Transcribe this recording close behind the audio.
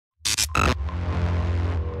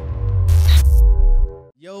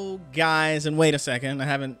Yo guys, and wait a second, I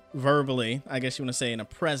haven't verbally, I guess you want to say in a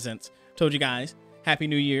present, told you guys, Happy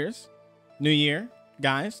New Year's. New Year,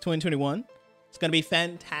 guys, 2021. It's going to be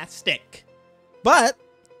fantastic. But,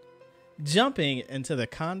 jumping into the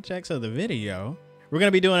context of the video, we're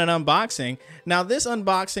going to be doing an unboxing. Now, this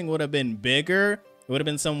unboxing would have been bigger. It would have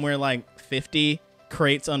been somewhere like 50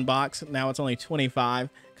 crates unboxed. Now it's only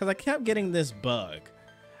 25, because I kept getting this bug.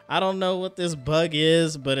 I don't know what this bug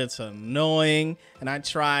is, but it's annoying. And I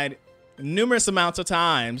tried numerous amounts of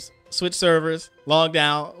times. Switch servers, logged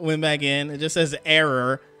out, went back in. It just says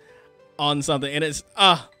error on something. And it's,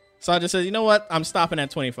 so I just said, you know what? I'm stopping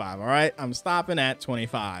at 25, all right? I'm stopping at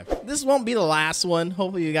 25. This won't be the last one.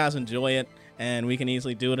 Hopefully you guys enjoy it. And we can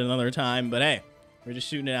easily do it another time. But hey, we're just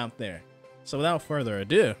shooting it out there. So without further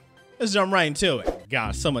ado, let's jump right into it.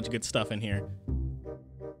 Gosh, so much good stuff in here.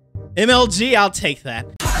 MLG, I'll take that.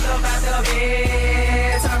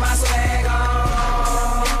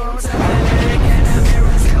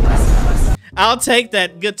 I'll take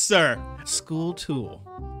that, good sir. School tool.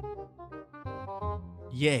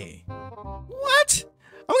 Yay. What?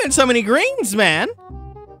 I'm getting so many greens, man.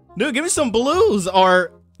 Dude, give me some blues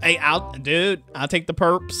or hey, I'll take the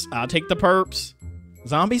perps. I'll take the perps.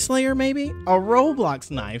 Zombie Slayer, maybe? A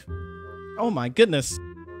Roblox knife. Oh my goodness.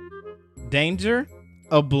 Danger?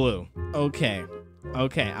 A blue. Okay.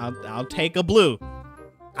 Okay, I'll take a blue.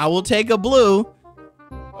 I will take a blue,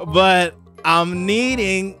 but I'm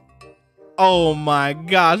needing, oh my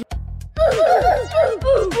gosh.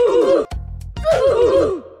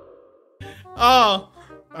 Oh,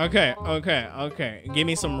 okay. Give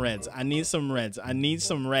me some reds. I need some reds. I need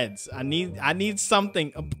some reds. I need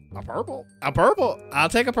something. A purple. A purple. I'll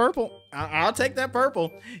take a purple. I'll take that purple.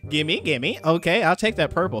 Gimme. Okay, I'll take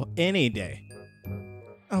that purple any day.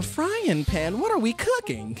 A frying pan? What are we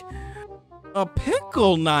cooking? A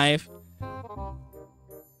pickle knife?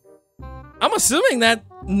 I'm assuming that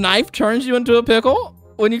knife turns you into a pickle?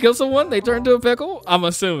 When you kill someone, they turn into a pickle? I'm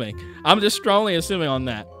assuming. I'm just strongly assuming on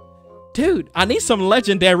that. Dude, I need some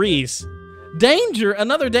legendaries. Danger?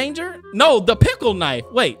 Another danger? No, the pickle knife.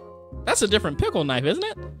 Wait, that's a different pickle knife, isn't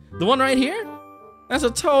it? The one right here? That's a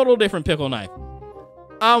total different pickle knife.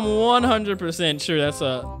 I'm 100% sure that's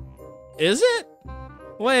a... Is it?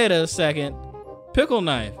 Wait a second. Pickle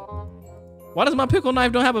knife. Why does my pickle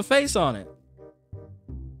knife don't have a face on it?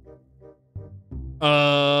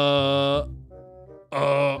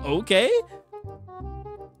 Okay.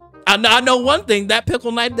 I know one thing. That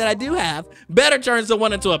pickle knife that I do have better turn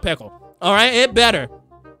someone into a pickle. All right, it better.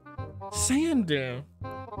 Sand dune.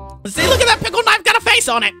 See, look at that pickle knife got a face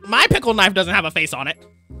on it. My pickle knife doesn't have a face on it.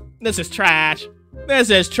 This is trash.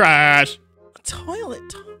 This is trash. A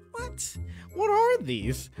toilet. What? What are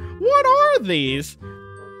these? What are these?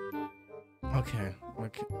 Okay.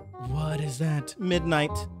 What is that?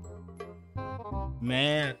 Midnight.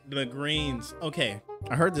 Man, the greens. Okay,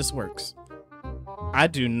 I heard this works. I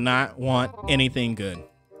do not want anything good.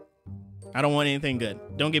 I don't want anything good.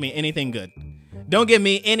 Don't give me anything good. Don't give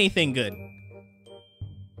me anything good.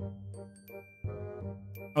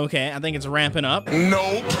 Okay, I think it's ramping up.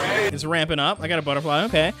 No. It's ramping up. I got a butterfly.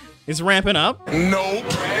 Okay. It's ramping up. No.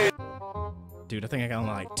 Dude, I think I got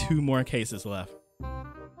like 2 more cases left.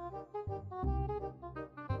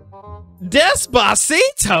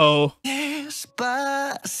 Despacito.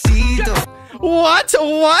 Despacito.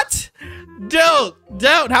 What?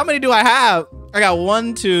 Dude, how many do I have? I got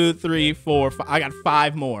 1, 2, 3, 4, 5. I got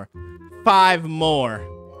 5 more. 5 more.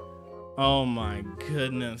 Oh my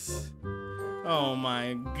goodness. Oh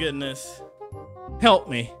my goodness. Help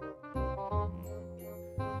me.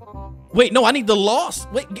 Wait, no, I need the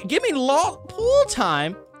lost. Wait, give me lost pool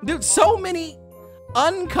time. Dude, so many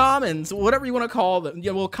uncommons, whatever you want to call them.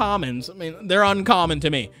 Yeah, well, commons. I mean, they're uncommon to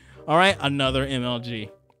me. All right, another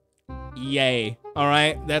MLG. Yay. All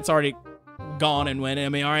right, that's already gone and went. I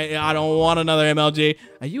mean, all right, I don't want another MLG.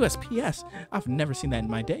 A USPS. I've never seen that in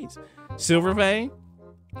my days. Silver Fang.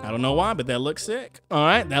 I don't know why, but that looks sick. All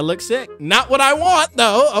right, that looks sick. Not what I want,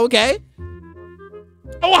 though. Okay.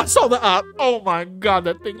 Oh, I saw the op. Oh my God,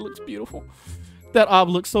 that thing looks beautiful. That op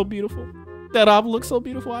looks so beautiful. That op looks so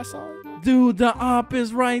beautiful. I saw it. Dude, the op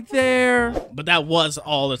is right there. But that was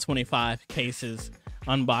all the 25 cases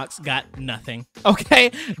unboxed. Got nothing.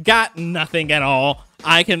 Okay, got nothing at all.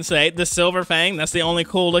 I can say the Silver Fang. That's the only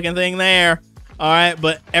cool looking thing there. All right,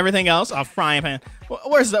 but everything else, a frying pan.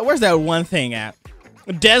 Where's that one thing at?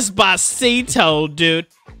 Despacito, dude.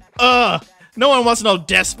 No one wants no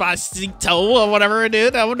Despacito or whatever,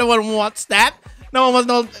 dude. No one wants that. No one wants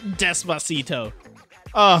no Despacito.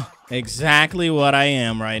 Oh, exactly what I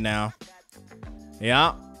am right now.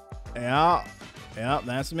 Yeah,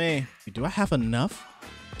 that's me. Do I have enough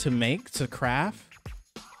to make, to craft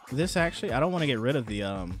this. Actually, I don't want to get rid of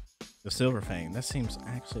the silver fang. That seems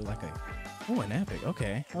actually like a, oh, an epic.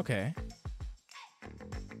 Okay, okay.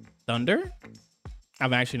 Thunder?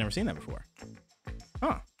 I've actually never seen that before.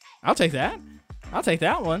 Huh. I'll take that. I'll take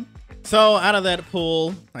that one. So out of that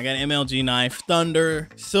pool, I got an MLG knife, thunder,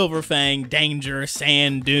 silver fang, danger,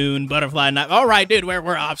 sand dune, butterfly knife. All right, dude,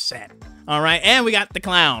 we're offset. All right, and we got the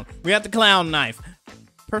clown. We got the clown knife.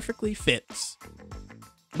 Perfectly fits.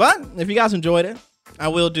 But if you guys enjoyed it, I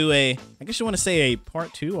will do a, I guess you want to say a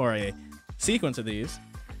part 2 or a sequence of these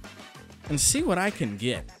and see what I can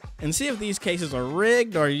get. And see if these cases are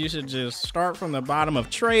rigged, or you should just start from the bottom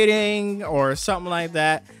of trading or something like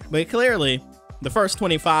that. But clearly, the first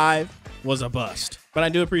 25 was a bust. But I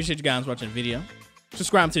do appreciate you guys watching the video.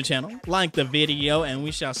 Subscribe to the channel, like the video, and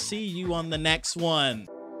we shall see you on the next one.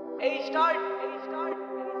 Hey, start.